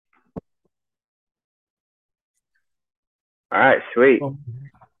All right, sweet. Oh,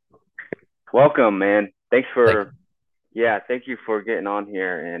 Welcome, man. thank you. Thank you for getting on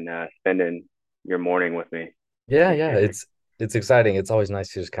here and spending your morning with me. Yeah, Appreciate it. it's exciting. It's always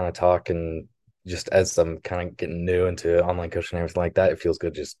nice to just kind of talk and just as I'm kind of getting new into online coaching and everything like that, it feels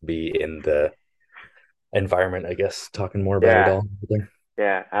good just to be in the environment, I guess, talking more about it Yeah, all.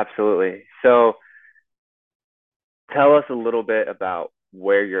 yeah, absolutely. So tell us a little bit about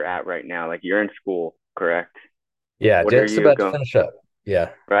where you're at right now. Like you're in school, correct? Yeah, What are just you about to going finish up.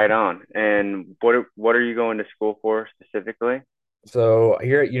 Yeah. right on? And what are you going to school for specifically? So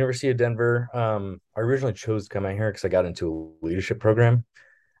here at University of Denver, I originally chose to come out here because I got into a leadership program.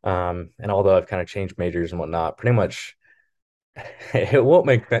 And although I've kind of changed majors and whatnot, pretty much it won't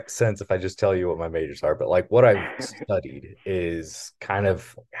make sense if I just tell you what my majors are, but like what I've studied is kind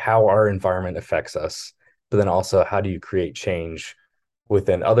of how our environment affects us, but then also how do you create change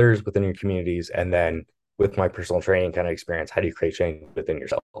within others, within your communities, and then with my personal training kind of experience, how do you create change within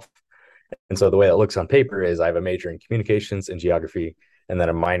yourself? And so the way it looks on paper is I have a major in communications and geography, and then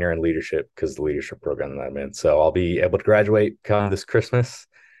a minor in leadership because the leadership program that I'm in. So I'll be able to graduate come this Christmas.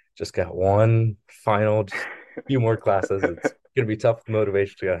 Just got one final, just a few more classes. It's gonna be tough with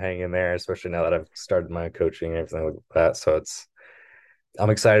motivation to hang in there, especially now that I've started my coaching and everything like that. So I'm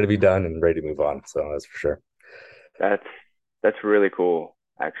excited to be done and ready to move on. So that's for sure. That's that's really cool,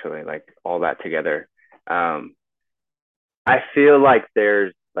 actually, like all that together. Um, I feel like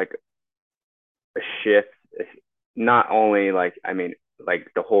there's like a shift, not only like like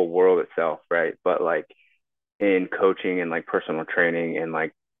the whole world itself, right? But like in coaching and like personal training and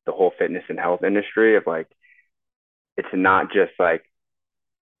like the whole fitness and health industry of like it's not just like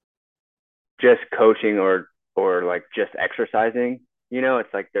just coaching or like just exercising.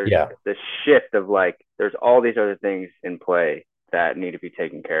 It's like there's Yeah, this shift of like there's all these other things in play that need to be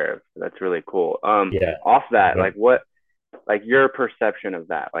taken care of. That's really cool. yeah. Off that, like what like your perception of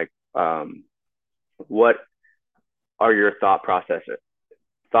that, like what are your thought processes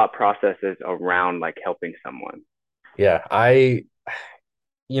around like helping someone? Yeah.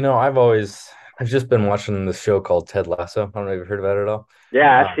 I've just been watching this show called Ted Lasso. I don't know if you've heard about it at all.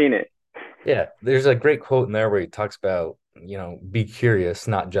 Yeah, I've Um, seen it. Yeah, there's a great quote in there where he talks about, be curious,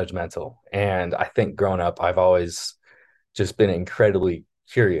 not judgmental. And I think growing up, I've always just been incredibly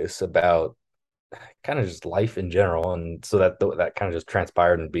curious about kind of just life in general. And so that kind of just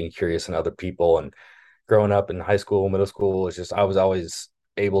transpired in being curious in other people. And growing up in high school, middle school, it's just I was always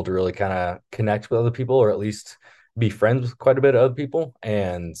able to really kind of connect with other people or at least be friends with quite a bit of other people.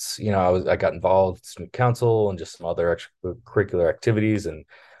 And, I got involved in student council and just some other extracurricular activities. And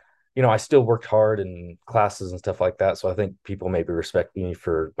I still worked hard in classes and stuff like that. So I think people maybe respect me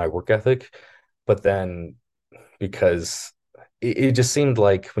for my work ethic. But then because it just seemed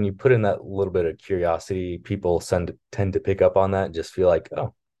like when you put in that little bit of curiosity, people tend to pick up on that and just feel like,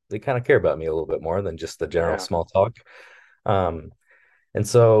 oh, they kind of care about me a little bit more than just the general Yeah. small talk. Um, and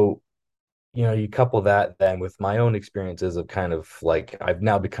so, you couple that then with my own experiences of kind of like I've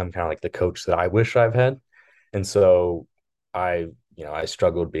now become kind of like the coach that I wish I've had. And so I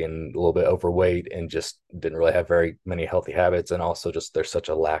struggled being a little bit overweight and just didn't really have very many healthy habits. And also just there's such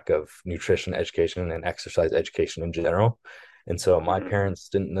a lack of nutrition education and exercise education in general. And so my Mm-hmm. parents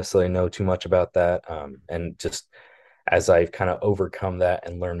didn't necessarily know too much about that. And just as I've kind of overcome that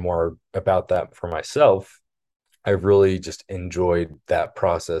and learned more about that for myself, I've really just enjoyed that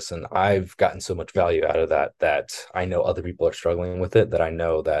process. And I've gotten so much value out of that I know other people are struggling with it, that I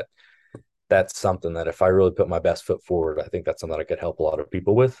know that that's something that if I really put my best foot forward, I think that's something I could help a lot of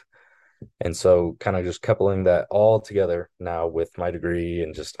people with. And so, kind of just coupling that all together now with my degree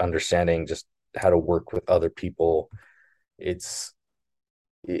and just understanding just how to work with other people, it's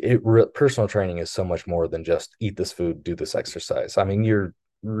personal training is so much more than just eat this food, do this exercise. I mean, you're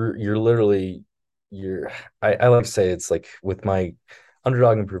literally you're I like to say it's like with my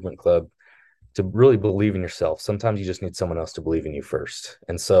Underdog Improvement Club to really believe in yourself. Sometimes you just need someone else to believe in you first.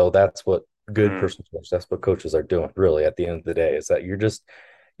 And so that's what good Mm. personal coach, that's what coaches are doing really at the end of the day is that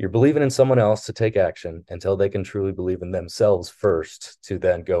you're believing in someone else to take action until they can truly believe in themselves first to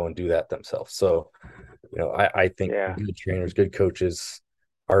then go and do that themselves. So, I think Yeah. good trainers, good coaches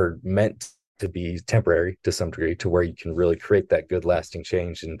are meant to be temporary to some degree to where you can really create that good lasting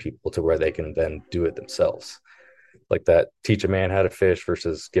change in people to where they can then do it themselves. Like that teach a man how to fish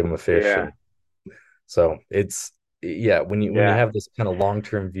versus give him a fish. Yeah. And so it's yeah, when you Yeah. have this kind of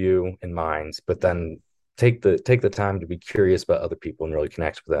long-term view in mind, but then take the time to be curious about other people and really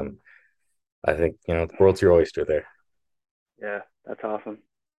connect with them. I think, the world's your oyster there. Yeah. That's awesome.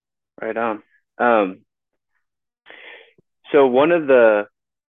 Right on. Um, so one of the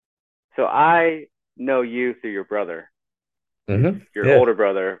so I know you through your brother. Your Yeah. older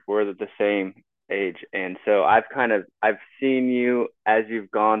brother. We're the same age, and so I've seen you as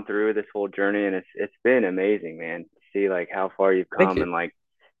you've gone through this whole journey, and it's been amazing, man. To see like how far you've Thank come, you. and like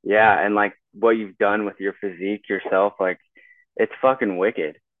yeah, and like what you've done with your physique yourself, like it's fucking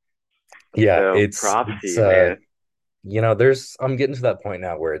wicked. Yeah, So it's props to it's you, man. there's I'm getting to that point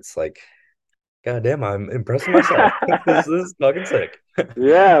now where it's like, God damn, I'm impressing myself. This is fucking sick.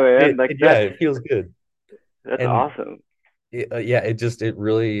 Yeah, man. Like Yeah, it feels good. that's And awesome. yeah, it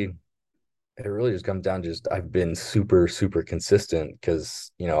really just comes down to just I've been super, super consistent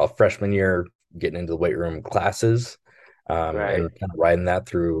because, a freshman year getting into the weight room classes, Right. and kind of riding that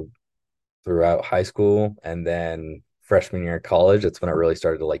throughout high school. And then freshman year of college, that's when I really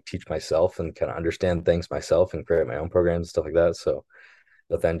started to like teach myself and kind of understand things myself and create my own programs and stuff like that. So,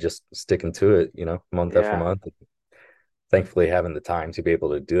 but then just sticking to it, month after Yeah. month, thankfully having the time to be able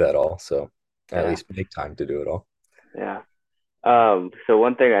to do that all. So at Yeah. least make time to do it all. Yeah. So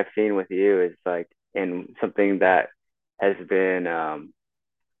one thing I've seen with you is like, and something that has been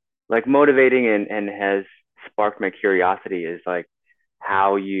like motivating and has sparked my curiosity is like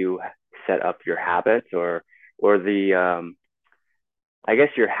how you set up your habits or the I guess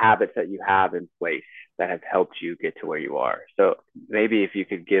your habits that you have in place that have helped you get to where you are. So maybe if you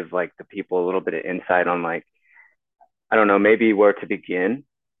could give like the people a little bit of insight on like I don't know, maybe where to begin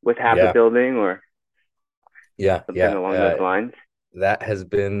with habit Yeah. building or Yeah. something Yeah. along those lines. That has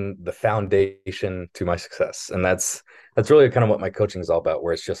been the foundation to my success. And that's really kind of what my coaching is all about,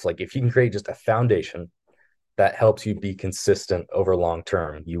 where it's just like if you can create just a foundation that helps you be consistent over long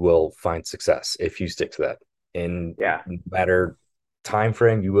term, you will find success if you stick to that. In Yeah. no matter time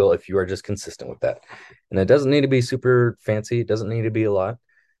frame, you will if you are just consistent with that. And it doesn't need to be super fancy, it doesn't need to be a lot,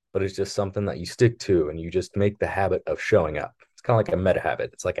 but it's just something that you stick to and you just make the habit of showing up. It's kind of like a meta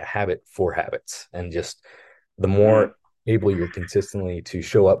habit. It's like a habit for habits. And just the Mm, more able you're consistently to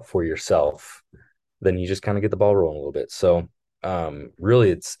show up for yourself, then you just kind of get the ball rolling a little bit. So really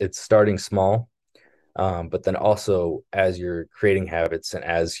it's starting small, but then also as you're creating habits and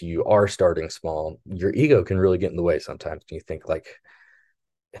as you are starting small, your ego can really get in the way sometimes. You think like,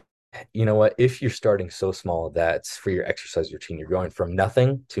 you know what, if you're starting so small that's for your exercise routine, you're going from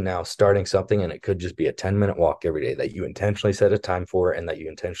nothing to now starting something, and it could just be a 10-minute walk every day that you intentionally set a time for and that you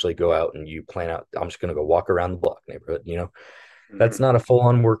intentionally go out and you plan out, I'm just going to go walk around the block neighborhood. That's mm-hmm, not a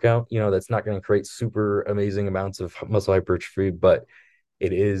full-on workout, that's not going to create super amazing amounts of muscle hypertrophy, but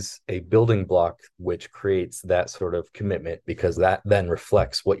it is a building block which creates that sort of commitment because that then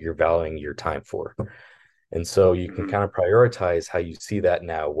reflects what you're valuing your time for. And so you can mm-hmm, kind of prioritize how you see that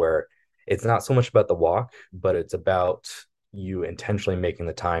now, where it's not so much about the walk, but it's about you intentionally making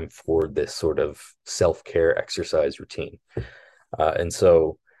the time for this sort of self-care exercise routine. And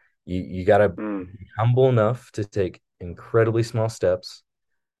so you got to mm, be humble enough to take incredibly small steps,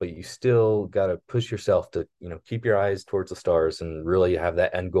 but you still got to push yourself to, keep your eyes towards the stars and really have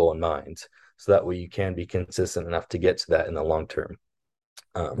that end goal in mind. So that way you can be consistent enough to get to that in the long term.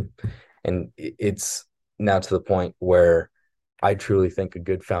 Um, and it's now to the point where I truly think a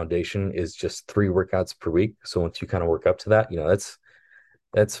good foundation is just 3 workouts per week. So once you kind of work up to that,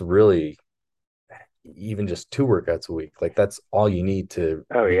 that's really even just 2 workouts a week. Like that's all you need to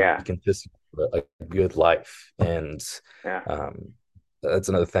oh be yeah, consistent with a good life. And yeah, um, that's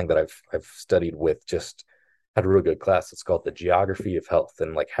another thing that I've studied with, just had a really good class. It's called the geography of health,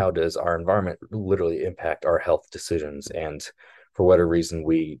 and like how does our environment literally impact our health decisions, and for whatever reason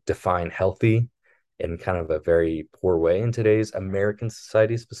we define healthy in kind of a very poor way in today's American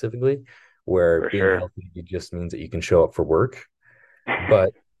society specifically, where for being sure. healthy just means that you can show up for work,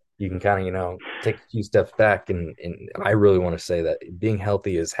 but you can kind of, take a few steps back, and I really want to say that being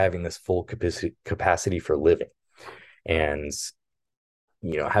healthy is having this full capacity for living. And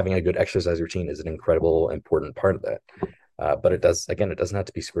having a good exercise routine is an incredible important part of that. But it doesn't have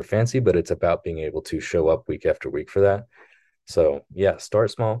to be super fancy, but it's about being able to show up week after week for that. So yeah,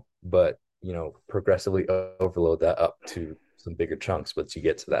 start small, but progressively overload that up to some bigger chunks once you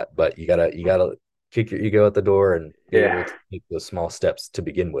get to that. But you gotta kick your ego at the door and be Yeah, able to take those small steps to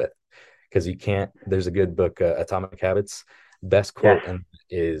begin with. Because you can't, there's a good book, Atomic Habits. Best yes. quote and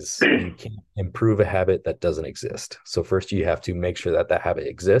is you can't improve a habit that doesn't exist. So first you have to make sure that that habit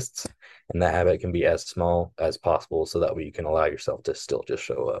exists, and that habit can be as small as possible so that way you can allow yourself to still just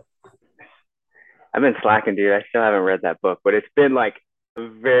show up. I've been slacking, dude. I still haven't read that book, but it's been like a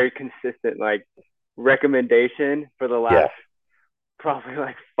very consistent like recommendation for the Yeah. last probably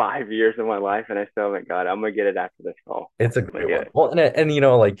like 5 years of my life, and I still haven't got it. I'm gonna get it after this call. It's a I'm gonna great get one. it. Well,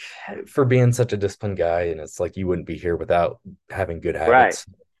 and like for being such a disciplined guy, and it's like you wouldn't be here without having good Right. habits.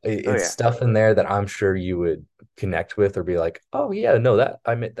 Oh It's yeah. stuff in there that I'm sure you would connect with or be like, oh yeah, no, that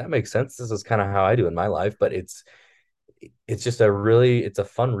I mean that makes sense. This is kind of how I do in my life, but it's just it's a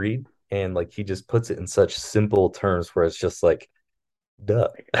fun read, and like he just puts it in such simple terms where it's just like, duh.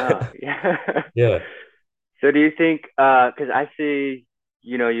 Like, oh, yeah. Yeah. So do you think, because I see,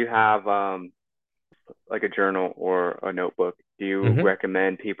 you have like a journal or a notebook. Do you hmm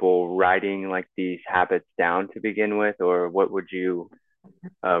recommend people writing like these habits down to begin with, or what would you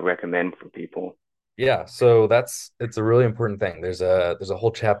recommend for people? Yeah, so it's a really important thing. There's a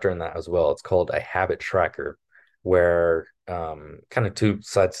whole chapter in that as well. It's called a habit tracker, where kind of two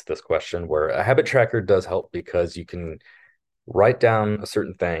sides to this question, where a habit tracker does help because you can write down a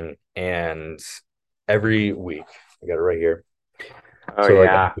certain thing, and every week, I got it right here. Oh So like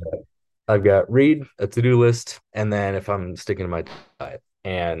yeah, I've got read, a to-do list, and then if I'm sticking to my diet.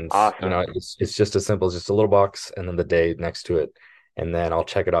 And awesome. it's just as simple as just a little box and then the day next to it. And then I'll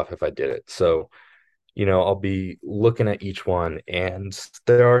check it off if I did it. So I'll be looking at each one, and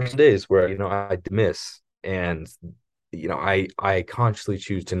there are some days where, I miss, and I consciously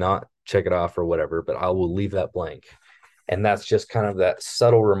choose to not check it off or whatever, but I will leave that blank. And that's just kind of that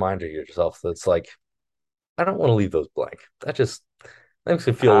subtle reminder to yourself that's like, I don't want to leave those blank. That makes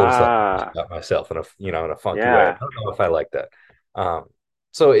me feel a little self Ah, about myself in a funky way. I yeah, don't know if I like that. Um,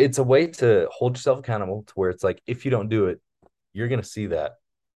 so it's a way to hold yourself accountable to where it's like, if you don't do it, you're gonna see that,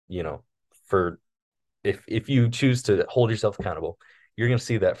 you know, for if you choose to hold yourself accountable, you're going to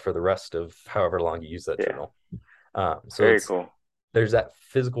see that for the rest of however long you use that yeah, journal. So very cool. there's that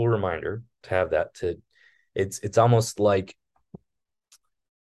physical reminder to have that to it's almost like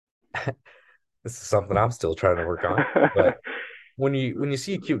this is something I'm still trying to work on, but when you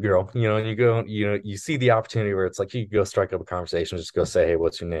see a cute girl, and you go, you see the opportunity where it's like you go strike up a conversation, just go say, hey,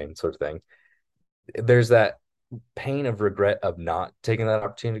 what's your name, sort of thing. There's that pain of regret of not taking that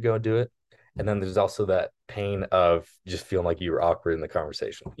opportunity to go and do it. And then there's also that pain of just feeling like you were awkward in the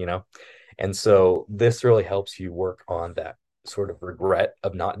conversation. And so this really helps you work on that sort of regret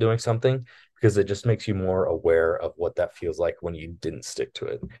of not doing something, because it just makes you more aware of what that feels like when you didn't stick to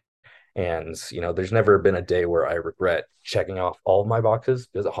it. And, there's never been a day where I regret checking off all of my boxes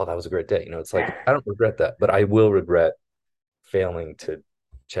because, oh, that was a great day. It's like, I don't regret that, but I will regret failing to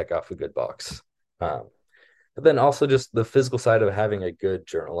check off a good box. Um, but then also just the physical side of having a good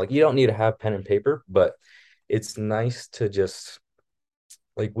journal. Like, you don't need to have pen and paper, but it's nice to just,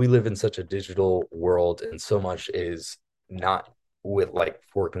 like, we live in such a digital world, and so much is not with like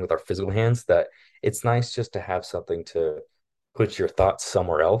working with our physical hands, that it's nice just to have something to put your thoughts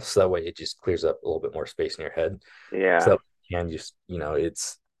somewhere else. That way it just clears up a little bit more space in your head. Yeah. So you can just,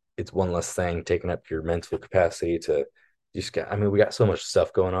 it's one less thing taking up your mental capacity to just get, I mean, we got so much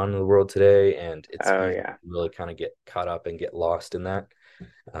stuff going on in the world today, and it's Oh easy to yeah. really kind of get caught up and get lost in that.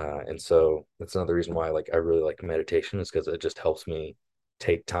 And so that's another reason why I really like meditation, is because it just helps me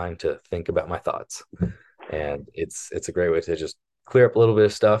take time to think about my thoughts. And it's a great way to just clear up a little bit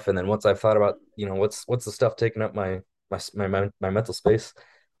of stuff. And then once I've thought about, what's the stuff taking up my mental space,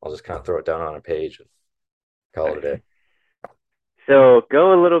 I'll just kind of throw it down on a page and call it a Nice. day. So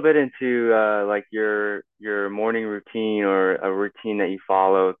go a little bit into like your morning routine or a routine that you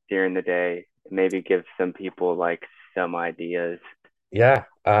follow during the day. Maybe give some people like some ideas. Yeah.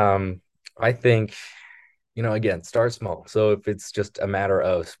 I think, again, start small. So if it's just a matter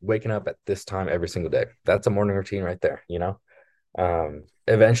of waking up at this time every single day, that's a morning routine right there.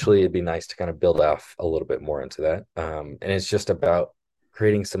 Eventually it'd be nice to kind of build off a little bit more into that. And it's just about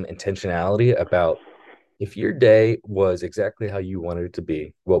creating some intentionality about, if your day was exactly how you wanted it to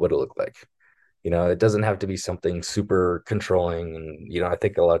be, what would it look like? It doesn't have to be something super controlling. And, I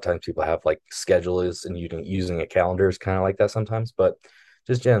think a lot of times people have like schedules, and using a calendar is kind of like that sometimes. But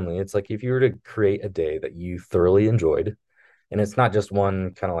just generally, it's like if you were to create a day that you thoroughly enjoyed, and it's not just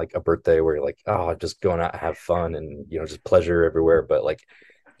one kind of like a birthday where you're like, oh, just going out and have fun and, just pleasure everywhere. But like,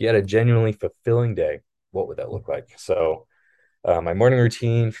 if you had a genuinely fulfilling day, what would that look like? So, my morning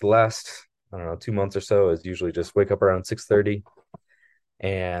routine for the last, I don't know, 2 months or so is usually just wake up around 6:30,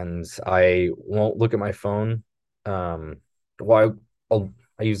 and I won't look at my phone. Well,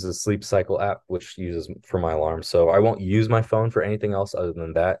 I use the sleep cycle app, which uses for my alarm. So I won't use my phone for anything else other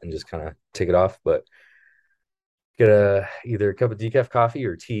than that, and just kind of take it off. But get either a cup of decaf coffee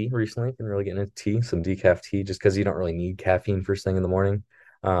or tea. Recently, been really getting into tea, some decaf tea, just because you don't really need caffeine first thing in the morning.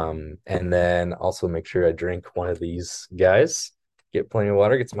 And then also make sure I drink one of these guys, get plenty of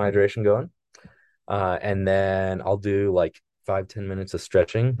water, get some hydration going. And then I'll do like 5-10 minutes of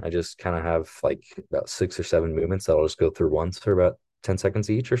stretching. I just kind of have like about 6 or 7 movements that I'll just go through once for about 10 seconds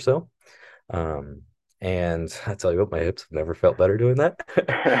each or so. Um, and I tell you what, my hips have never felt better doing that.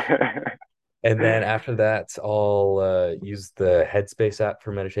 And then after that, I'll use the Headspace app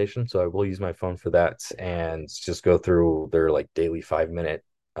for meditation. So I will use my phone for that and just go through their like daily 5 minute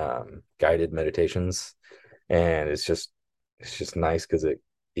guided meditations. And it's just nice because it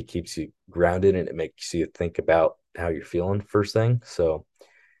keeps you grounded and it makes you think about how you're feeling first thing. So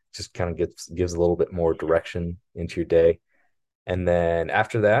just kind of gives a little bit more direction into your day. And then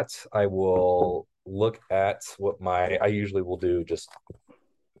after that, I will look at what my I usually will do just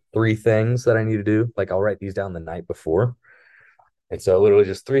three things that I need to do. Like I'll write these down the night before. And so literally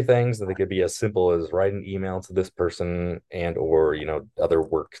just three things that they could be as simple as write an email to this person and or, other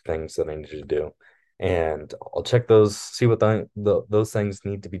work things that I need to do. And I'll check those, see what those things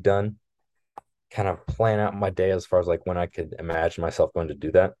need to be done, kind of plan out my day as far as like when I could imagine myself going to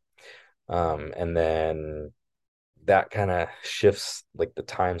do that. And then that kind of shifts like the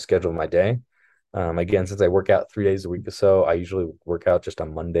time schedule of my day. Again, since I work out 3 days a week or so, I usually work out just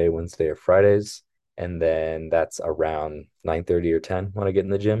on Monday, Wednesday, or Fridays. And then that's around 9:30 or 10 when I get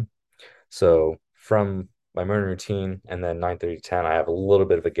in the gym. So from my morning routine and then 9:30 to 10, I have a little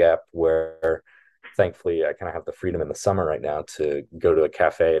bit of a gap where thankfully I kind of have the freedom in the summer right now to go to a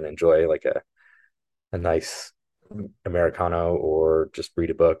cafe and enjoy like a nice Americano or just read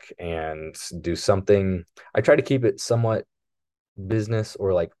a book and do something. I try to keep it somewhat business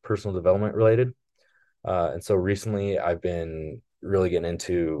or like personal development related. And so recently I've been really getting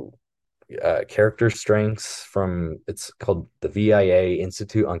into character strengths from it's called the VIA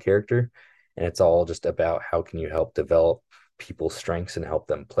Institute on Character. And it's all just about how can you help develop people's strengths and help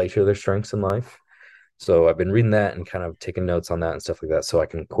them play to their strengths in life. So I've been reading that and kind of taking notes on that and stuff like that so I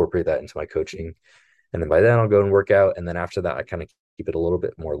can incorporate that into my coaching. And then by then I'll go and work out. And then after that, I kind of keep it a little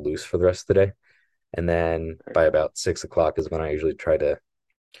bit more loose for the rest of the day. And then by about 6 o'clock is when I usually try to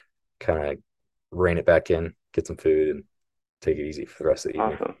kind of rein it back in, get some food, and take it easy for the rest of the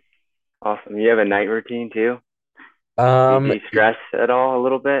evening. Awesome. Awesome. You have a night routine too? Do you Um, de-stress at all a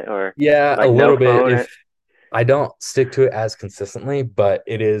little bit or yeah, a like no little bit. phone? If I don't stick to it as consistently, but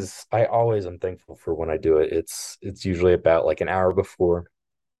it is, I always am thankful for when I do it. It's usually about like an hour before.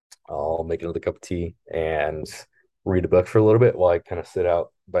 I'll make another cup of tea and read a book for a little bit while I kind of sit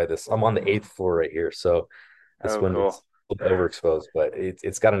out by this. I'm on the eighth floor right here, so this Oh, window's cool. a little overexposed, but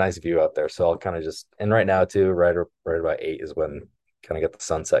it's got a nice view out there. So I'll kind of just and right now too, right about 8 is when kind of get the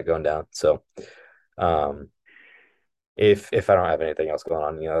sunset going down. So um if I don't have anything else going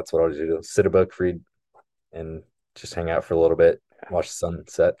on, that's what I'll do. Sit a book, read, and just hang out for a little bit, watch the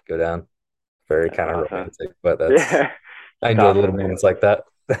sunset go down. Very That's kind of awesome. romantic, but that's Yeah, I that's enjoy little awesome. moments like that.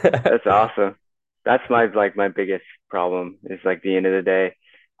 That's awesome. That's my biggest problem is like the end of the day.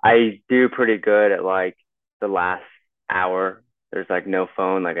 I do pretty good at like the last hour. There's like no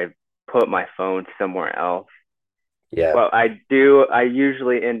phone. Like I put my phone somewhere else. Yeah, Well, I do. I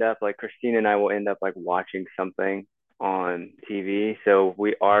usually end up like Christine and I will end up like watching something on TV. So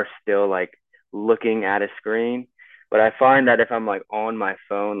we are still like looking at a screen. But I find that if I'm like on my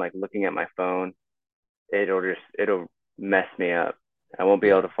phone, like looking at my phone, it'll mess me up. I won't be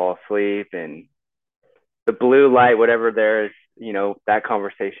able yeah, to fall asleep and the blue light, whatever there is, that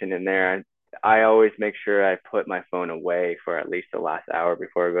conversation in there. I always make sure I put my phone away for at least the last hour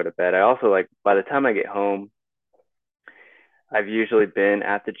before I go to bed. I also like by the time I get home, I've usually been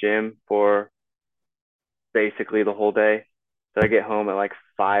at the gym for basically the whole day. So I get home at like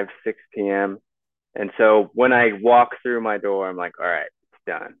 5, 6 p.m. And so when I walk through my door, I'm like, all right, it's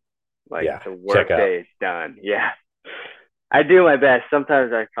done. Like yeah. the Check work out. day is done. Yeah. I do my best.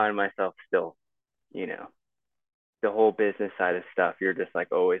 Sometimes I find myself still, you know, the whole business side of stuff. You're just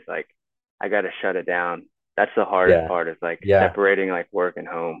like always like, I got to shut it down. That's the hardest Yeah, part is like yeah. separating like work and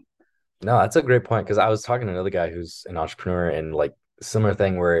home. No, that's a great point because I was talking to another guy who's an entrepreneur and like similar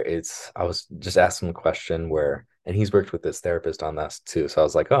thing where I was just asking him a question where and he's worked with this therapist on this too. So I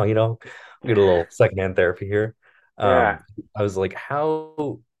was like, oh, I'll get a little secondhand therapy here. Yeah. I was like,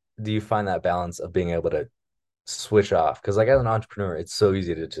 how do you find that balance of being able to switch off? Because like as an entrepreneur, it's so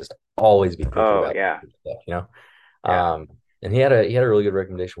easy to just always be thinking Oh, about yeah. stuff. Yeah. Um, and he had a really good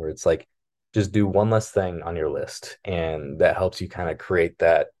recommendation where it's like just do one less thing on your list, and that helps you kind of create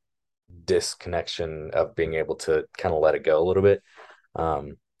that disconnection of being able to kind of let it go a little bit.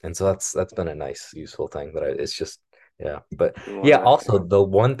 And so that's been a nice, useful thing that it's just, yeah. But Do one yeah, less also thing. the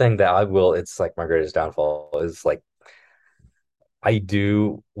one thing that it's like my greatest downfall is like I'll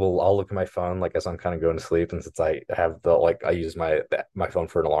look at my phone like as I'm kind of going to sleep. And since I have I use my phone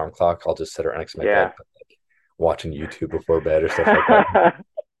for an alarm clock, I'll just sit right next to my bed, Yeah. watching YouTube before bed or stuff like that.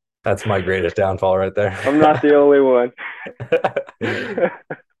 That's my greatest downfall right there. I'm not the only one.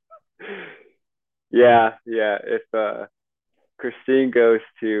 Yeah, yeah. If Christine goes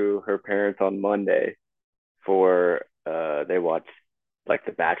to her parents on Monday for they watch like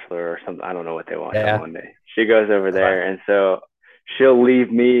The Bachelor or something. I don't know what they watch on Yeah. Monday. She goes over Class. there, and so she'll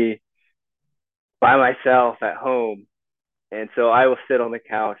leave me by myself at home, and so I will sit on the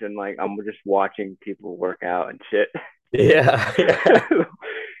couch and like I'm just watching people work out and shit. Yeah. Yeah.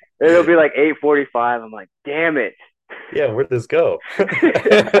 It'll be like 8:45. I'm like, damn it. Yeah, where'd this go?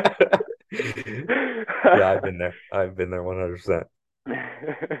 Yeah, Yeah. I've been there. I've been there 100%.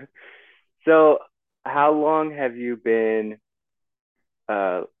 So, how long have you been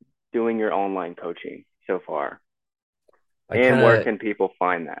uh, doing your online coaching so far? I And kind where of can people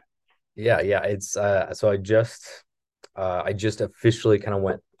find that? yeah, it's so I just officially kind of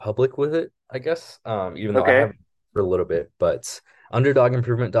went public with it, I guess. Even though I Okay, haven't for a little bit, but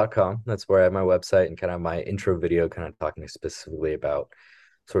underdogimprovement.com, that's where I have my website and kind of my intro video kind of talking specifically about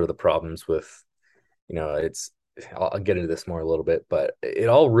sort of the problems with, it's I'll get into this more a little bit, but it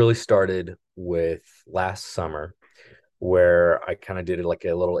all really started with last summer where I kind of did like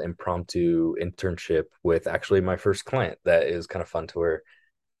a little impromptu internship with actually my first client that is kind of fun to where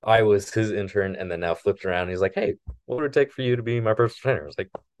I was his intern and then now flipped around. And he's like, hey, what would it take for you to be my personal trainer? I was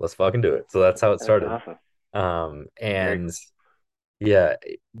like, let's fucking do it. So that's how it that's started. awesome. Very And cool. yeah,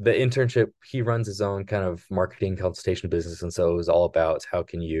 the internship, he runs his own kind of marketing consultation business. And so it was all about how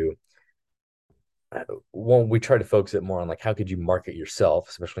can you, well, we try to focus it more on like, how could you market yourself,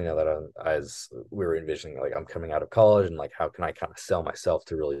 especially now that as we were envisioning, like I'm coming out of college and like, how can I kind of sell myself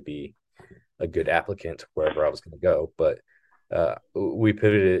to really be a good applicant wherever I was going to go. But we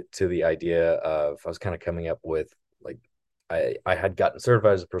pivoted to the idea of I was kind of coming up with like I had gotten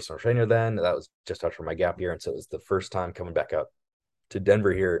certified as a personal trainer then. That was just after my gap year, and so it was the first time coming back up to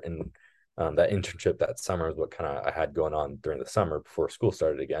Denver here, and that internship that summer is what kind of I had going on during the summer before school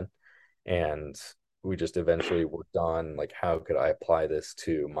started again, and we just eventually worked on like how could I apply this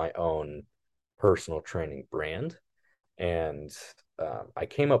to my own personal training brand and I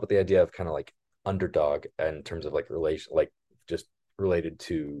came up with the idea of kind of like underdog in terms of like relation, like just related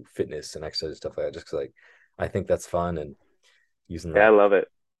to fitness and exercise and stuff like that. Just 'cause, like I think that's fun and using Yeah, I that. love it.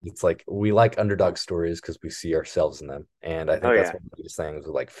 It's like we like underdog stories because we see ourselves in them, and I Oh think that's yeah, one of the biggest things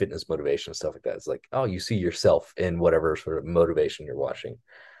with like fitness motivation and stuff like that. It's like oh, you see yourself in whatever sort of motivation you're watching,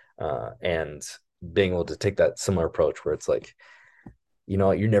 and being able to take that similar approach where it's like you know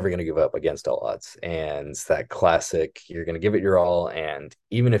what, you're never going to give up against all odds. And it's that classic, you're going to give it your all. And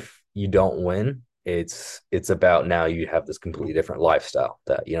even if you don't win, it's about now you have this completely different lifestyle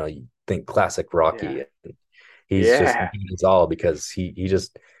that, you think classic yeah, Rocky. And he's just yeah. giving his all because he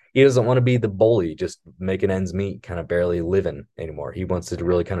doesn't want to be the bully, just making ends meet, kind of barely living anymore. He wants to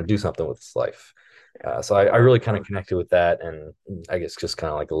really kind of do something with his life. So I Well, really kind of connected with that. And I guess just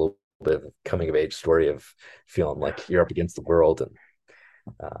kind of like a little bit of coming of age story of feeling like you're up against the world and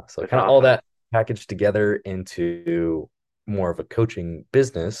so that's kind of all awesome. that packaged together into more of a coaching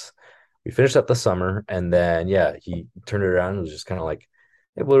business. We finished up the summer, and then yeah, he turned it around and was just kind of like,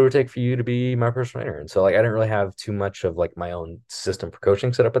 "Hey, what would it take for you to be my personal trainer?" And so like I didn't really have too much of like my own system for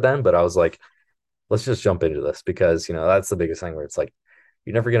coaching set up at then, but I was like, let's just jump into this because that's the biggest thing where it's like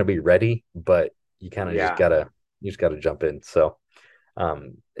you're never gonna be ready, but you kind of just Yeah, gotta jump in. So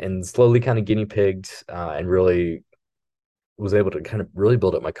and slowly kind of guinea pigged and really was able to kind of really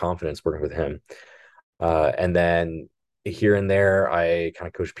build up my confidence working with him. And then here and there, I kind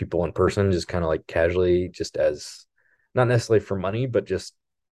of coach people in person, just kind of like casually, just as not necessarily for money, but just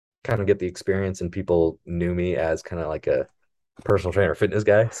kind of get the experience. And people knew me as kind of like a personal trainer fitness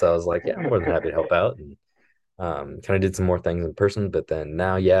guy. So I was like, yeah, I'm more than happy to help out. And kind of did some more things in person. But then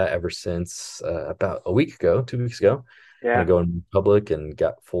now, yeah, ever since about a week ago, 2 weeks ago, kind yeah, of going public and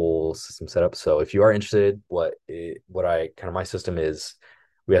got full system set up. So if you are interested, what I kind of my system is,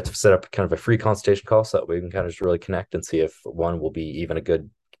 we have to set up kind of a free consultation call so that we can kind of just really connect and see if one will be even a good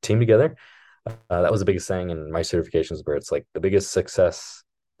team together. That was the biggest thing in my certifications where it's like the biggest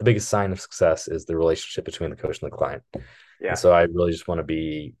sign of success is the relationship between the coach and the client. And yeah, so I really just want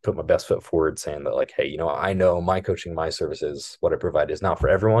to put my best foot forward saying that like, hey, I know my coaching, my services, what I provide is not for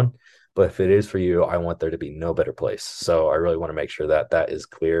everyone, but if it is for you, I want there to be no better place. So I really want to make sure that that is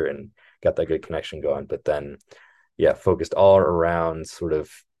clear and got that good connection going. But then, yeah, focused all around sort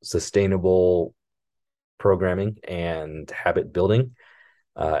of sustainable programming and habit building.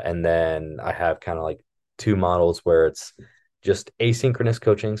 And then I have kind of like two models where it's just asynchronous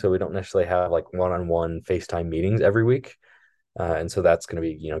coaching. So we don't necessarily have like one-on-one FaceTime meetings every week. And so that's going to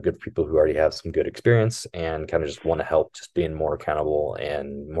be, good for people who already have some good experience and kind of just want to help just being more accountable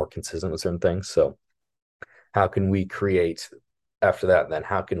and more consistent with certain things. So how can we create after that, then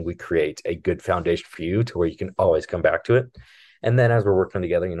how can we create a good foundation for you to where you can always come back to it? And then as we're working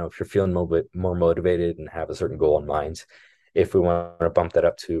together, if you're feeling more motivated and have a certain goal in mind, if we want to bump that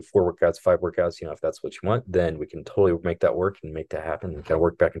up to 4 workouts, 5 workouts, if that's what you want, then we can totally make that work and make that happen and kind of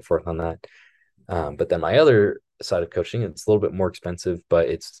work back and forth on that. But then my other side of coaching, it's a little bit more expensive, but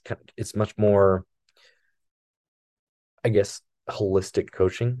it's much more, I guess, holistic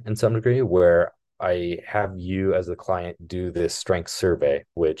coaching in some degree, where I have you as the client do this strength survey,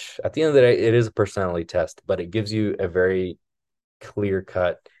 which at the end of the day, it is a personality test, but it gives you a very clear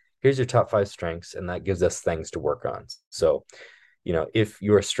cut. Here's your top 5 strengths, and that gives us things to work on. So, if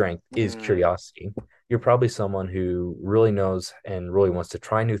your strength is Mm, curiosity, you're probably someone who really knows and really wants to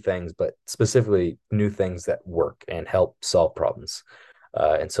try new things, but specifically new things that work and help solve problems.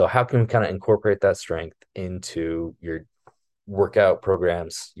 And so, how can we kind of incorporate that strength into your workout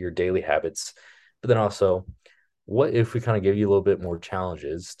programs, your daily habits? But then also, what if we kind of give you a little bit more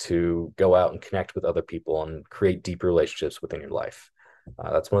challenges to go out and connect with other people and create deeper relationships within your life?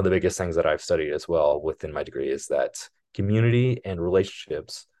 That's one of the biggest things that I've studied as well within my degree is that community and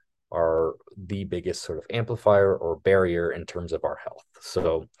relationships are the biggest sort of amplifier or barrier in terms of our health.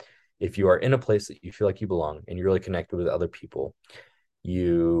 So if you are in a place that you feel like you belong and you really connect with other people,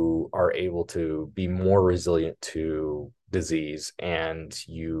 you are able to be more resilient to disease and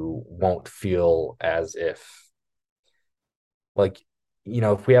you won't feel as if like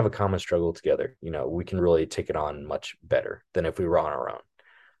if we have a common struggle together, we can really take it on much better than if we were on our own.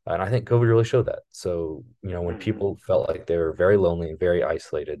 And I think COVID really showed that. So, when mhm. people felt like they were very lonely and very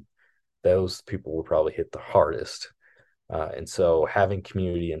isolated, those people were probably hit the hardest. And so having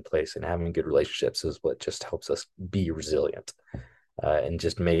community in place and having good relationships is what just helps us be resilient, and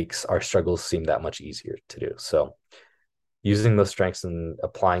just makes our struggles seem that much easier to do. So using those strengths and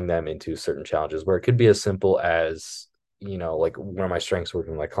applying them into certain challenges where it could be as simple as, like one of my strengths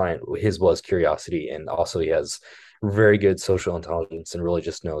working with my client, his was curiosity. And also he has very good social intelligence and really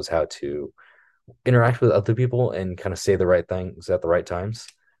just knows how to interact with other people and kind of say the right things at the right times.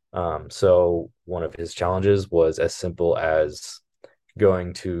 So one of his challenges was as simple as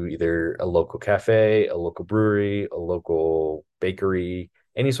going to either a local cafe, a local brewery, a local bakery,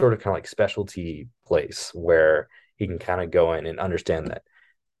 any sort of kind of like specialty place where he can kind of go in and understand that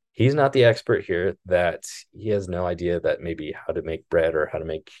he's not the expert here, that he has no idea that maybe how to make bread or how to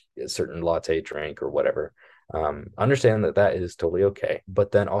make a certain latte drink or whatever. Understand that that is totally okay.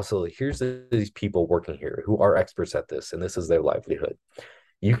 But then also, here's these people working here who are experts at this, and this is their livelihood.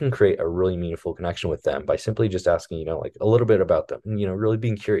 You can create a really meaningful connection with them by simply just asking, like a little bit about them, and, really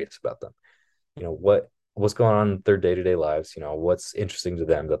being curious about them. What's going on in their day-to-day lives, what's interesting to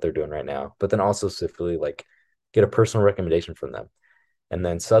them that they're doing right now, but then also simply like get a personal recommendation from them. And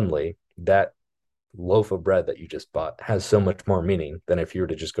then suddenly that loaf of bread that you just bought has so much more meaning than if you were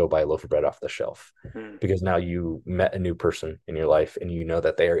to just go buy a loaf of bread off the shelf. Mm, Because now you met a new person in your life and you know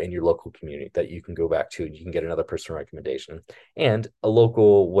that they are in your local community that you can go back to and you can get another personal recommendation. And a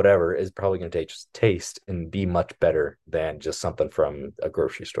local whatever is probably going to taste and be much better than just something from a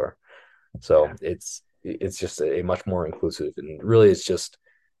grocery store. yeah, So it's just a much more inclusive, and really it's just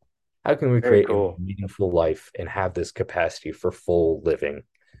how can we very create a cool. meaningful life and have this capacity for full living?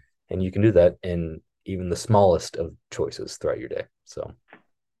 And you can do that in even the smallest of choices throughout your day. So,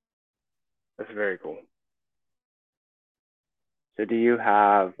 That's very cool. So do you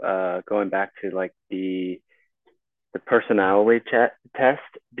have going back to like the personality test?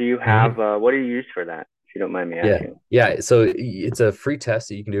 Do you have mhm. what do you use for that? If you don't mind me Yeah. asking. Yeah. So it's a free test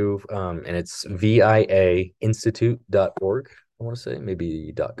that you can do. And it's viainstitute.org. I want to say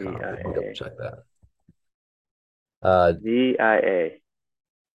maybe .com, but let me double VIA. check that. Uh, VIA.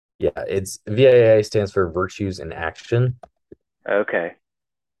 yeah, it's VIA stands for Virtues in Action. Okay.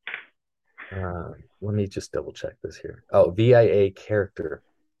 Let me just double check this here. Oh,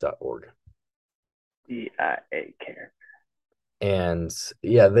 viacharacter.org. VIA care. And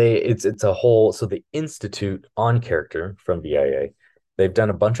yeah, it's a whole, so the Institute on Character from VIA, they've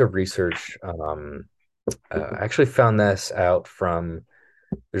done a bunch of research. I actually found this out from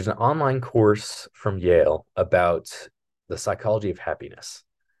there's an online course from Yale about the psychology of happiness.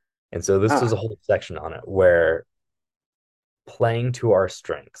 And so this is Ah, a whole section on it where playing to our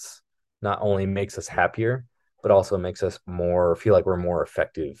strengths not only makes us happier, but also makes us more feel like we're more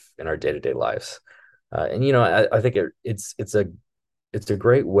effective in our day-to-day lives. And I think it's a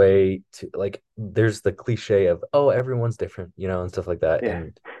great way to like there's the cliche of oh everyone's different, and stuff like that. yeah.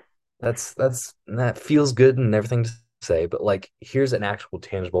 And that feels good and everything to say, but like here's an actual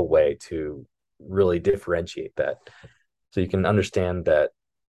tangible way to really differentiate that. So you can understand that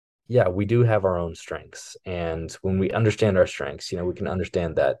yeah, we do have our own strengths. And when we understand our strengths, we can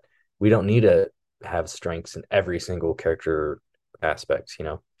understand that we don't need to have strengths in every single character aspects,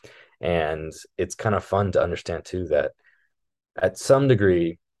 and it's kind of fun to understand too that at some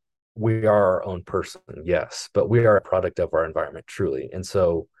degree we are our own person, yes, but we are a product of our environment truly. And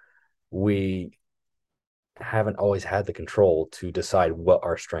so we haven't always had the control to decide what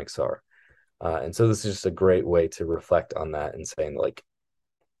our strengths are. And so this is just a great way to reflect on that and saying, like,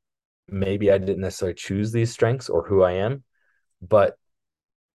 maybe I didn't necessarily choose these strengths or who I am, but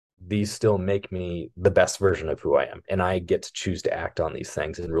these still make me the best version of who I am. And I get to choose to act on these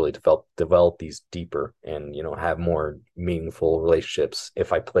things and really develop these deeper and, have more meaningful relationships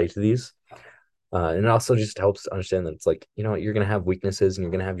if I play to these. And it also just helps understand that it's like, you're going to have weaknesses and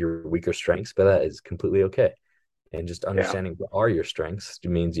you're going to have your weaker strengths, but that is completely okay. And just Yeah. understanding what are your strengths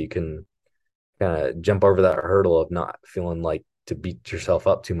means you can kind of jump over that hurdle of not feeling like to beat yourself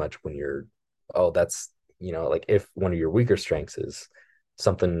up too much when oh, that's, like if one of your weaker strengths is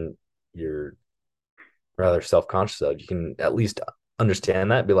something you're rather self-conscious of, you can at least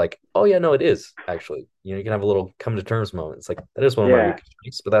understand that, be like, oh yeah, no, it is actually. You can have a little come to terms moment. It's like that is one of my Yeah. weakest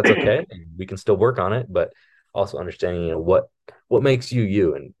strengths, but that's okay. And we can still work on it. But also understanding, what makes you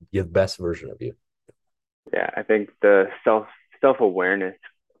you and you're the best version of you. Yeah. I think the self-awareness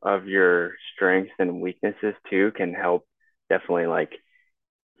of your strengths and weaknesses too can help definitely like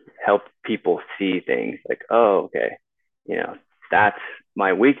help people see things like, oh, okay, you know, that's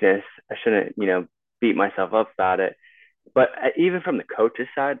my weakness. I shouldn't, beat myself up about it. But even from the coach's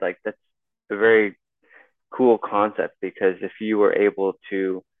side, like that's a very cool concept because if you were able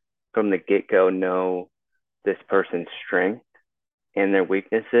to, from the get go, know this person's strength and their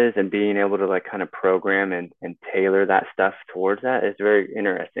weaknesses and being able to like kind of program and tailor that stuff towards that is very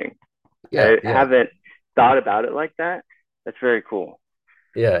interesting. Yeah, I yeah, haven't thought about it like that. That's very cool.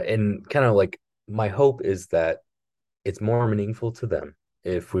 yeah. And kind of like my hope is that it's more meaningful to them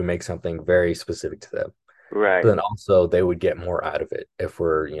if we make something very specific to them. But Right. then also they would get more out of it if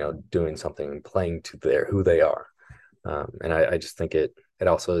we're, doing something playing to their who they are. And I just think it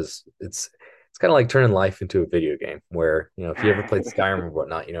also is it's kind of like turning life into a video game where, if you ever played Skyrim or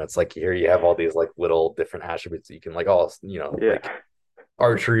whatnot, it's like here you have all these like little different attributes that you can like all, Yeah. like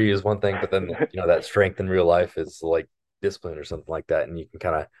archery is one thing, but then that strength in real life is like discipline or something like that. And you can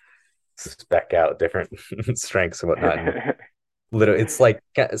kind of spec out different strengths and whatnot. And literally it's like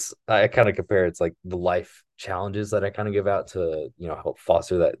I kind of compare it's like the life challenges that I kind of give out to help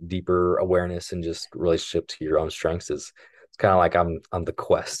foster that deeper awareness and just relationship to your own strengths is it's kind of like I'm the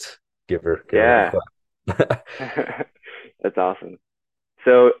quest giver of the Yeah. quest. That's awesome.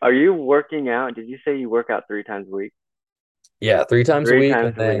 So, are you working out? Did you say you work out 3 times a week? Yeah, 3 times a Three week,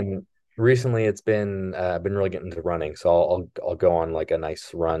 times and a week. then recently it's been I've been really getting into running, so I'll go on like a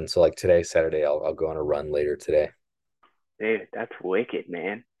nice run. So like today Saturday I'll go on a run later today. Dude, that's wicked,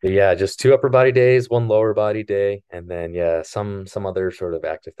 man. But yeah, just 2 upper body days, 1 lower body day, and then yeah, some other sort of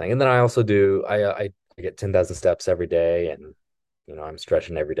active thing. And then I also do I get 10,000 steps every day, and I'm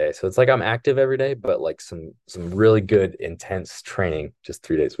stretching every day. So it's like I'm active every day, but like some really good intense training just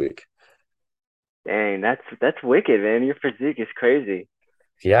 3 days a week. Dang, that's wicked, man. Your physique is crazy.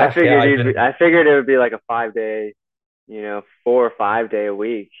 Yeah, yeah, I figured it would be like a 5 day, 4 or 5 day a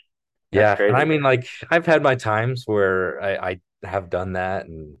week. That's yeah, and I crazy. mean like I've had my times where I have done that,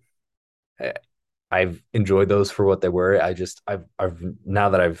 and I, I've enjoyed those for what they were. I've now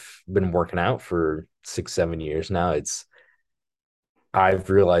that I've been working out for 6 7 years now, I've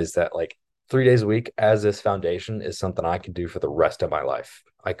realized that like 3 days a week as this foundation is something I can do for the rest of my life.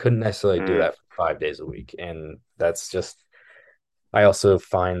 I couldn't necessarily do Mm, that for 5 days a week. And that's just, I also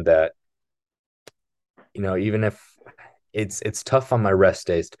find that, even if it's tough on my rest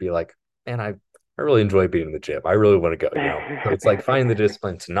days to be like, man, I really enjoy being in the gym. I really want to go. So it's like finding the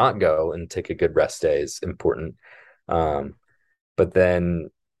discipline to not go and take a good rest day is important. Um, but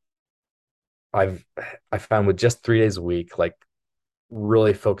then I've I found with just 3 days a week, like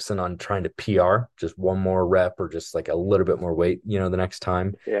really focusing on trying to PR just one more rep or just like a little bit more weight, the next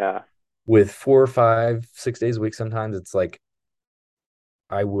time. yeah. With 4 or 5 6 days a week, sometimes it's like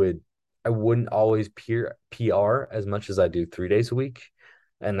I would I wouldn't always PR as much as I do 3 days a week.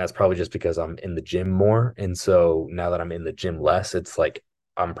 And that's probably just because I'm in the gym more. And so now that I'm in the gym less, it's like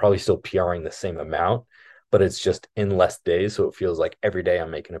I'm probably still PRing the same amount, but it's just in less days. So it feels like every day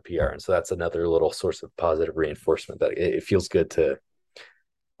I'm making a PR. And so that's another little source of positive reinforcement that it feels good to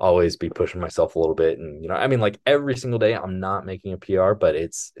always be pushing myself a little bit. And, I mean, like every single day I'm not making a PR, but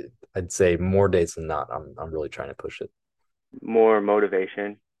I'd say more days than not, I'm really trying to push it. More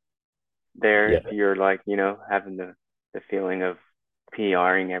motivation there if Yeah. you're like, having the feeling of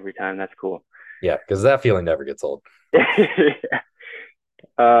PRing every time. That's cool. Yeah. Cause that feeling never gets old.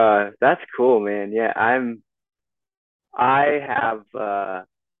 That's cool, man. Yeah, I have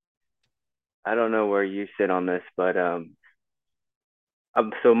I don't know where you sit on this, but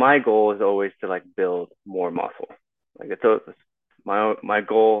so my goal is always to like build more muscle. Like it's my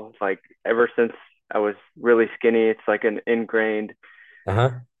goal. Like ever since I was really skinny, it's like an ingrained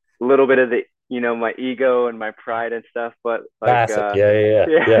Uh-huh. little bit of the my ego and my pride and stuff. But like Classic. Yeah, yeah,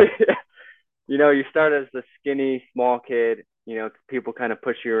 yeah. yeah, Yeah. you start as the skinny small kid. People kind of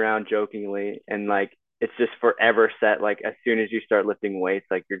push you around jokingly, and like it's just forever set. Like as soon as you start lifting weights,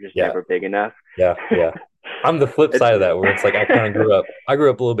 like you're just Yeah. never big enough. Yeah. Yeah. I'm the flip It's side of that where it's like I grew up a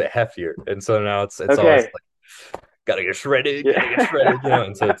little bit heftier. And so now it's always okay. like gotta get Yeah. shredded,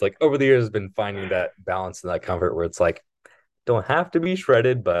 And so it's like over the years been finding that balance and that comfort where it's like don't have to be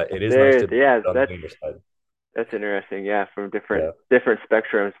shredded, but it is nice There's to be yeah, on the that's leaner side. that's interesting. Yeah, from different Yeah. different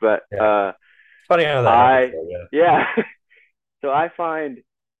spectrums. But Yeah. Funny how that happens I though. Yeah. yeah. So I find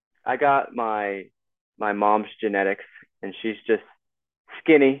I got my mom's genetics, and she's just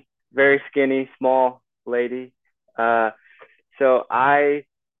skinny, very skinny, small lady. Uh, so I've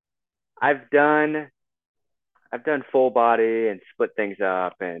done I've done full body and split things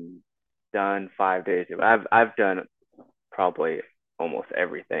up and done 5 days. I've done probably almost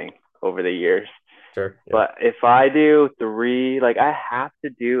everything over the years. Sure. Yeah. But if I do three, like I have to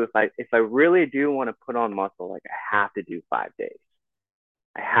do if I really do want to put on muscle, like I have to do 5 days.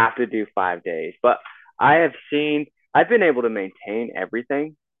 I have to do 5 days. But I have seen I've been able to maintain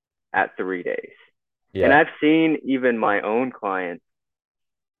everything at 3 days. And Yeah. I've seen even my own clients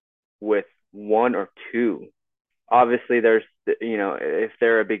with one or two. Obviously, if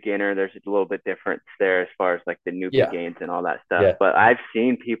they're a beginner, there's a little bit difference there as far as like the newbie Yeah. gains and all that stuff. Yeah. But I've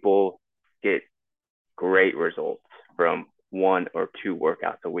seen people get great results from one or two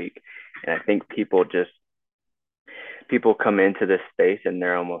workouts a week. And I think people come into this space and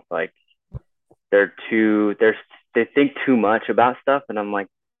they're almost like they think too much about stuff. And I'm like,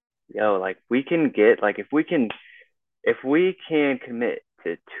 yo, like we can get like if we can commit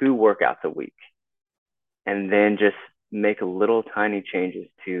to two workouts a week and then just make little tiny changes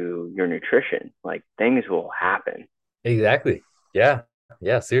to your nutrition, like things will happen. Exactly. Yeah.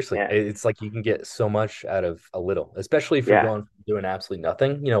 Yeah, seriously. Yeah. It's like you can get so much out of a little, especially if you're Yeah. going from doing absolutely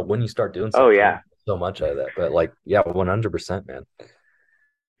nothing. When you start doing Oh something, you yeah. get so much out of that. But like, yeah, 100%, man.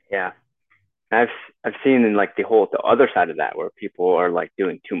 Yeah. I've I've seen in like the other side of that where people are like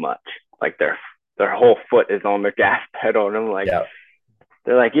doing too much. Like their whole foot is on the gas pedal, and I'm like, Yeah.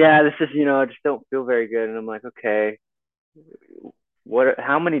 they're like, yeah, this is I just don't feel very good, and I'm like, okay,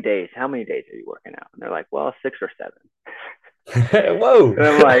 how many days? How many days are you working out? And they're like, well, 6 or 7. Whoa. And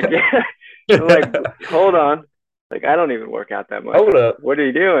I'm like, yeah. I'm like, hold on. Like, I don't even work out that much. Hold up. What are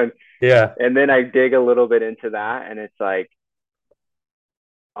you doing? Yeah. And then I dig a little bit into that, and it's like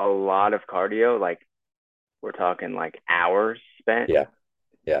a lot of cardio. Like, we're talking like hours spent Yeah.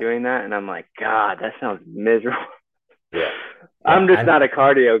 Yeah. doing that. And I'm like, God, that sounds miserable. Yeah. Yeah. I'm just not a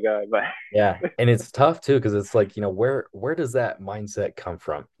cardio guy, but Yeah, and it's tough too because it's like, where does that mindset come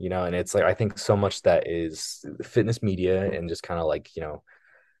from? And it's like I think so much that is fitness media and just kind of like,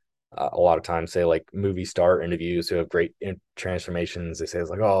 a lot of times say like movie star interviews who have great transformations. They say it's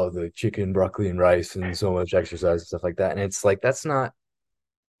like, oh, the chicken, broccoli, and rice, and so much exercise and stuff like that. And it's like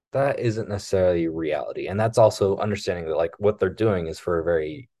that isn't necessarily reality. And that's also understanding that like what they're doing is for a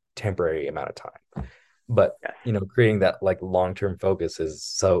very temporary amount of time. But yes, creating that like long-term focus is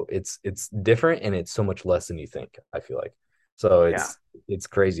so it's different and it's so much less than you think, I feel like. So yeah, it's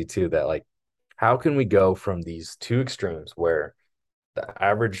crazy too that like how can we go from these two extremes where the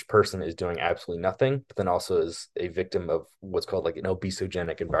average person is doing absolutely nothing, but then also is a victim of what's called like an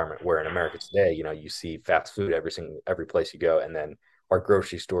obesogenic environment, where in America today, you see fast food every place you go, and then our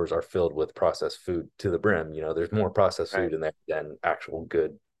grocery stores are filled with processed food to the brim. There's more processed right, food in there than actual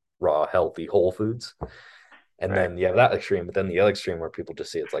good, raw, healthy, whole foods. And right. then you have that extreme, but then the other extreme where people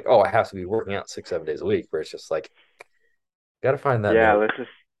just see it's like, oh, I have to be working out 6, 7 days a week, where it's just like, got to find that Yeah, middle. let's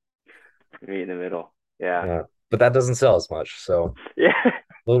just meet in the middle. Yeah, Yeah. But that doesn't sell as much. So yeah, a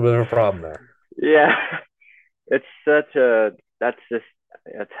little bit of a problem there. yeah. It's such a that's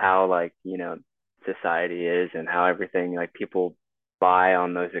how like society is and how everything like people buy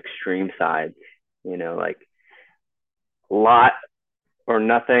on those extreme sides. Like a lot or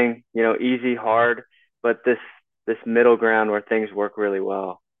nothing. Easy, hard, but this middle ground where things work really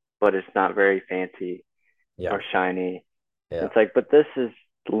well, but it's not very fancy Yeah. or shiny. Yeah. It's like, but this is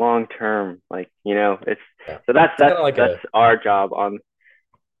long term. Like it's Yeah. so that's It's kind that's of like that's a, our job on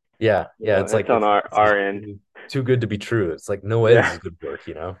yeah. Yeah. It's it's like, on our it's our end. too good to be true. It's like, no way this Yeah, is good work.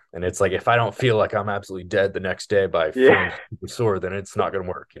 And it's like, if I don't feel like I'm absolutely dead the next day by yeah, feeling super sore, then it's not going to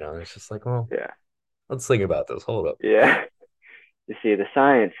work. It's just like, well, yeah. let's think about this. Hold up. Yeah. You see, the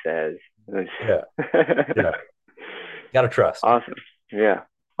science says. Yeah, yeah. Gotta trust. Awesome. Yeah.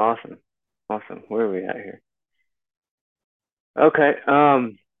 Awesome. Awesome. Where are we at here? Okay.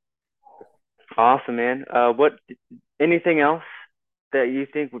 Awesome, man. Anything else that you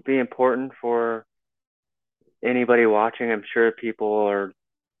think would be important for anybody watching? I'm sure people are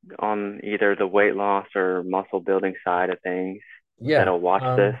on either the weight loss or muscle building side of things Yeah. that'll watch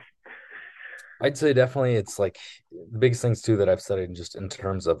this. I'd say definitely it's like the biggest things too that I've studied just in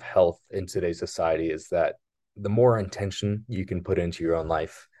terms of health in today's society is that the more intention you can put into your own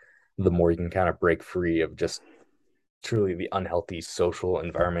life, the more you can kind of break free of just truly the unhealthy social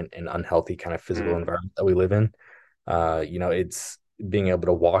environment and unhealthy kind of physical Mm, environment that we live in. It's being able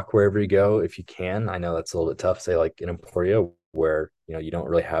to walk wherever you go if you can. I know that's a little bit tough, say like in Emporia, where you don't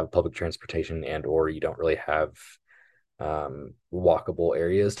really have public transportation and or you don't really have walkable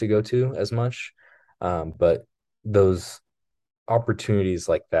areas to go to as much. But those opportunities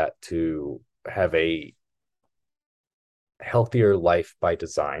like that to have a healthier life by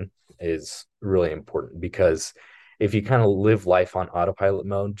design is really important because if you kind of live life on autopilot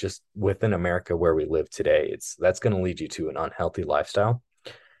mode just within America where we live today, it's that's going to lead you to an unhealthy lifestyle.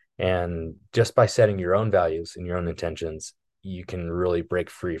 And just by setting your own values and your own intentions, you can really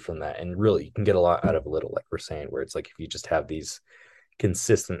break free from that and really you can get a lot out of a little, like we're saying, where it's like if you just have these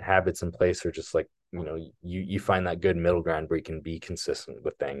consistent habits in place or just like you find that good middle ground where you can be consistent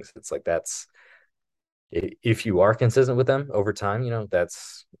with things. It's like that's if you are consistent with them over time,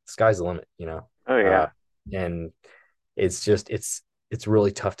 that's sky's the limit. oh Uh, yeah. and it's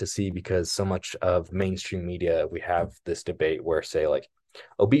really tough to see because so much of mainstream media, we have this debate where say like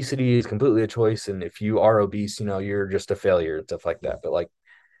obesity is completely a choice. And if you are obese, you're just a failure and stuff like that. But like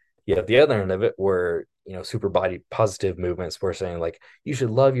you have the other end of it where, super body positive movements were saying like you should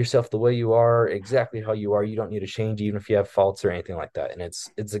love yourself the way you are, exactly how you are. You don't need to change even if you have faults or anything like that. And it's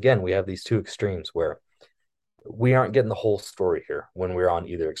again, we have these two extremes where we aren't getting the whole story here when we're on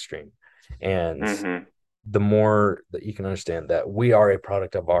either extreme. And Mm-hmm. the more that you can understand that we are a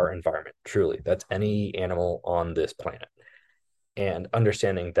product of our environment, truly, that's any animal on this planet. And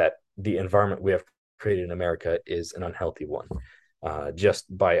understanding that the environment we have created in America is an unhealthy one, just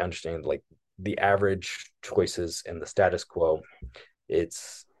by understanding like the average choices and the status quo,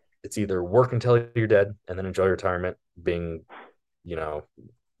 it's it's either work until you're dead and then enjoy retirement, being you know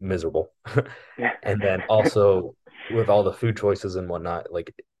miserable, Yeah. and then also with all the food choices and whatnot,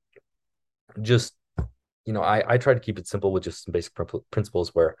 like just I try to keep it simple with just some basic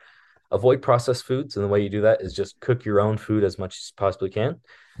principles where avoid processed foods. And the way you do that is just cook your own food as much as you possibly can,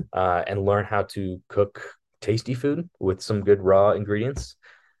 and learn how to cook tasty food with some good raw ingredients,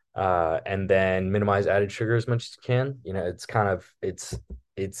 and then minimize added sugar as much as you can. It's kind of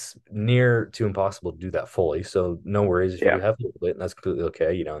it's near to impossible to do that fully. So no worries if you do Yeah. have a little bit, and that's completely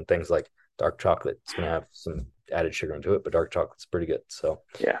okay. And things like dark chocolate, it's gonna have some added sugar into it, but dark chocolate's pretty good. So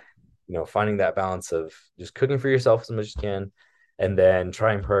Yeah. finding that balance of just cooking for yourself as much as you can, and then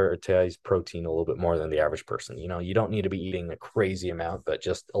try and prioritize protein a little bit more than the average person. You don't need to be eating a crazy amount, but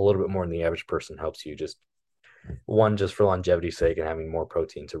just a little bit more than the average person helps you just one, just for longevity's sake and having more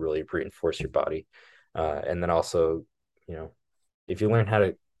protein to really reinforce your body. And then also, you know, if you learn how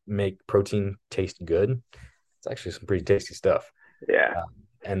to make protein taste good, it's actually some pretty tasty stuff. Yeah.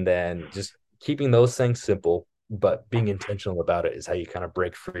 And then just keeping those things simple, but being intentional about it is how you kind of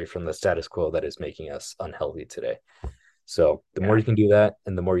break free from the status quo that is making us unhealthy today. So the more Yeah. you can do that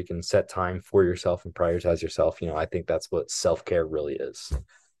and the more you can set time for yourself and prioritize yourself, I think that's what self-care really is.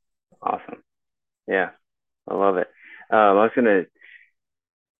 Awesome. Yeah. I love it. I was gonna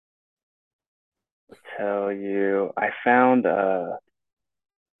tell you, I found I'm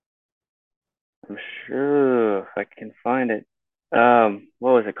sure if I can find it.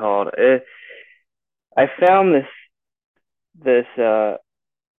 What was it called? I found this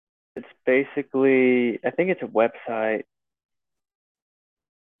it's basically I think it's a website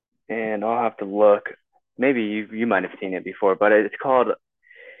and I'll have to look. Maybe you might have seen it before, but it's called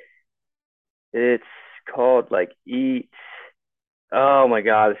like Eat. Oh my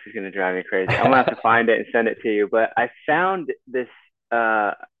God, this is gonna drive me crazy. I'm gonna have to find it and send it to you. But I found this.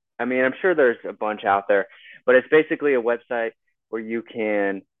 Uh, I mean, I'm sure there's a bunch out there, but it's basically a website where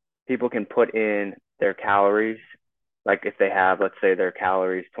people can put in their calories, like if they have, let's say, their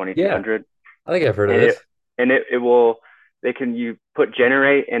calories Yeah, 2,200, I think I've heard of and it this. and it will they can you put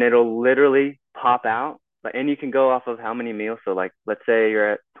generate and it'll literally pop out, and you can go off of how many meals. So like, let's say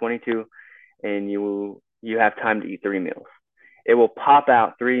you're at 22 and you have time to eat 3 meals, it will pop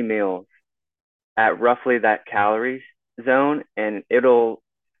out 3 meals at roughly that calories zone, and it'll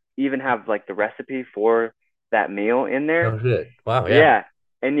even have like the recipe for that meal in there. No shit. Wow. Yeah. Yeah.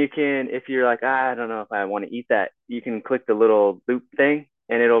 And you can, if you're like, I don't know if I want to eat that, you can click the little loop thing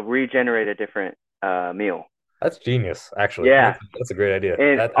and it'll regenerate a different meal. That's genius, actually. Yeah. That's a great idea.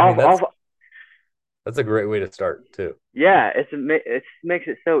 And That I mean, off, off, that's a great way to start too. yeah, it makes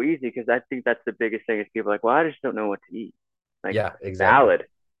it so easy because I think that's the biggest thing is people are like, well, I just don't know what to eat. Like, Yeah, exactly. valid,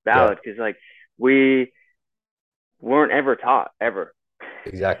 Yeah, valid, because like we weren't ever taught ever.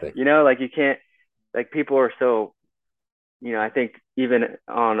 exactly. Like you can't, like people are so, I think even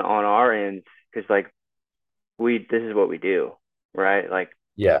on our ends, because like this is what we do, right? Like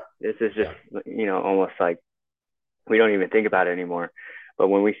Yeah, this is just, yeah, almost like we don't even think about it anymore. But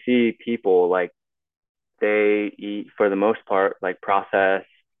when we see people like they eat for the most part like processed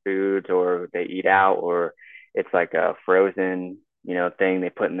foods or they eat out or it's like a frozen, thing they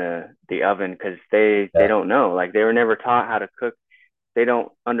put in the oven because they yeah, don't know. Like they were never taught how to cook. They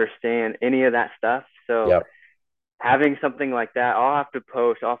don't understand any of that stuff. So yeah. having something like that, I'll have to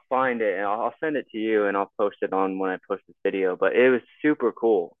post. I'll find it and I'll send it to you and I'll post it on when I post this video. But it was super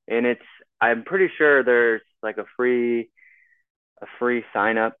cool, and I'm pretty sure there's like a free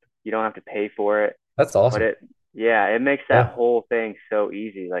sign up. You don't have to pay for it, That's but awesome. it makes that Yeah, whole thing so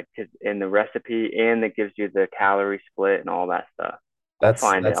easy. Like 'cause in the recipe, and it gives you the calorie split and all that stuff. I'll that's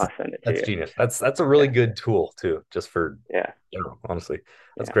find it. that's I'll send it to that's you. genius. That's a really Yeah, good tool too, just for yeah, general, honestly.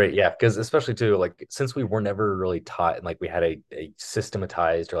 That's yeah, great. Yeah, because especially too, like since we were never really taught and like we had a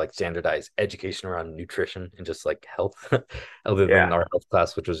systematized or like standardized education around nutrition and just like health, other than yeah. our health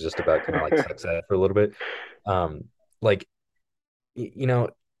class, which was just about kind of like sex ed for a little bit. Um, like you know,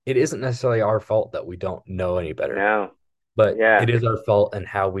 it isn't necessarily our fault that we don't know any better, No, but yeah, it is our fault and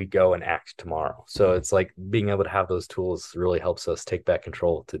how we go and act tomorrow. So it's like being able to have those tools really helps us take back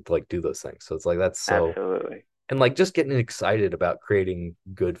control to like do those things. So it's like that's so absolutely. and like just getting excited about creating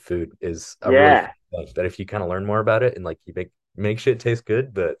good food is a really Yeah, fun thing that if you kind of learn more about it and like you make shit taste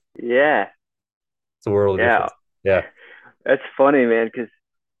good, but yeah, it's a world of yeah. difference. Yeah. That's funny, man, because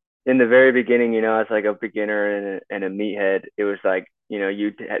in the very beginning, as like a beginner and a meathead, it was like,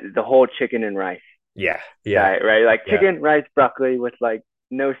 you the whole chicken and rice Yeah. Yeah. diet, right? Like Yeah. chicken, rice, broccoli with like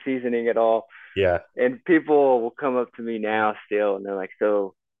no seasoning at all. Yeah. And people will come up to me now still and they're like,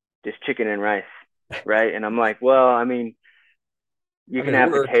 so just chicken and rice, right? And I'm like, well, I mean, you I can mean, it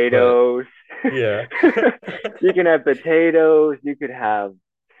have works, but potatoes. yeah. You can have potatoes. You could have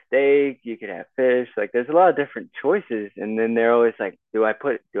steak. You could have fish. Like, there's a lot of different choices. And then they're always like, do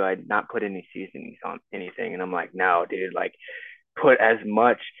I not put any seasonings on anything? And I'm like, no, dude, like, put as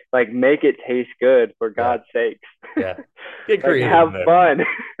much, like, make it taste good for Yeah. God's sakes. Yeah. Get Like, creative in have there. fun.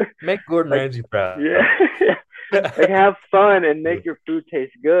 Make Gordon Like, Ramsay proud. yeah. Like, have fun and make your food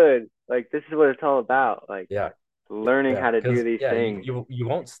taste good. Like, this is what it's all about. Like, Yeah. learning Yeah. how to do Because these yeah, things. you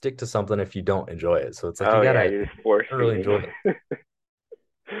won't stick to something if you don't enjoy it. So it's like you Oh yeah, gotta you're just force really feeding. enjoy it.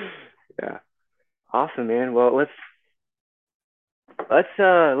 Yeah. Awesome, man. Well, let's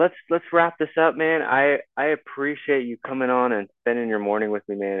wrap this up, man. I appreciate you coming on and spending your morning with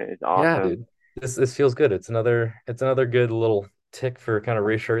me, man. It's Yeah, awesome. dude. This feels good. It's another good little tick for kind of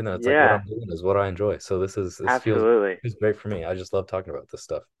reassuring that it's like what Yeah, I'm doing is what I enjoy. So absolutely. feels great for me. I just love talking about this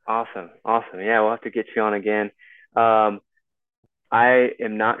stuff. Awesome. Awesome. Yeah, we'll have to get you on again. Um, I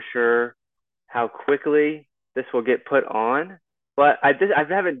am not sure how quickly this will get put on, but I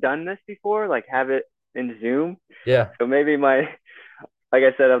haven't done this before, like have it in Zoom. Yeah. So maybe like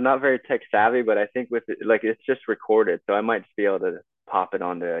I said, I'm not very tech savvy, but I think with it, like it's just recorded, so I might just be able to pop it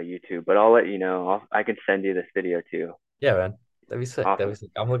onto YouTube. But I'll let you know. I can send you this video too. Yeah, man. That'd be sick. That'd Awesome. be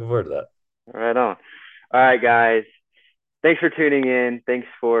sick. I'm looking forward to that. Right on. All right, guys. Thanks for tuning in. Thanks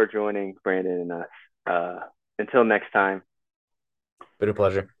for joining Brandon and us. Uh, until next time. Been a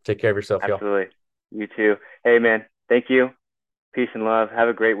pleasure. Take care of yourself, y'all. Absolutely. You too. Hey, man. Thank you. Peace and love. Have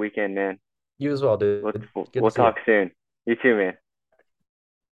a great weekend, man. You as well, We'll dude. Good to we'll see you. talk soon. You too, man.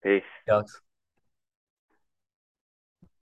 Peace. Alex.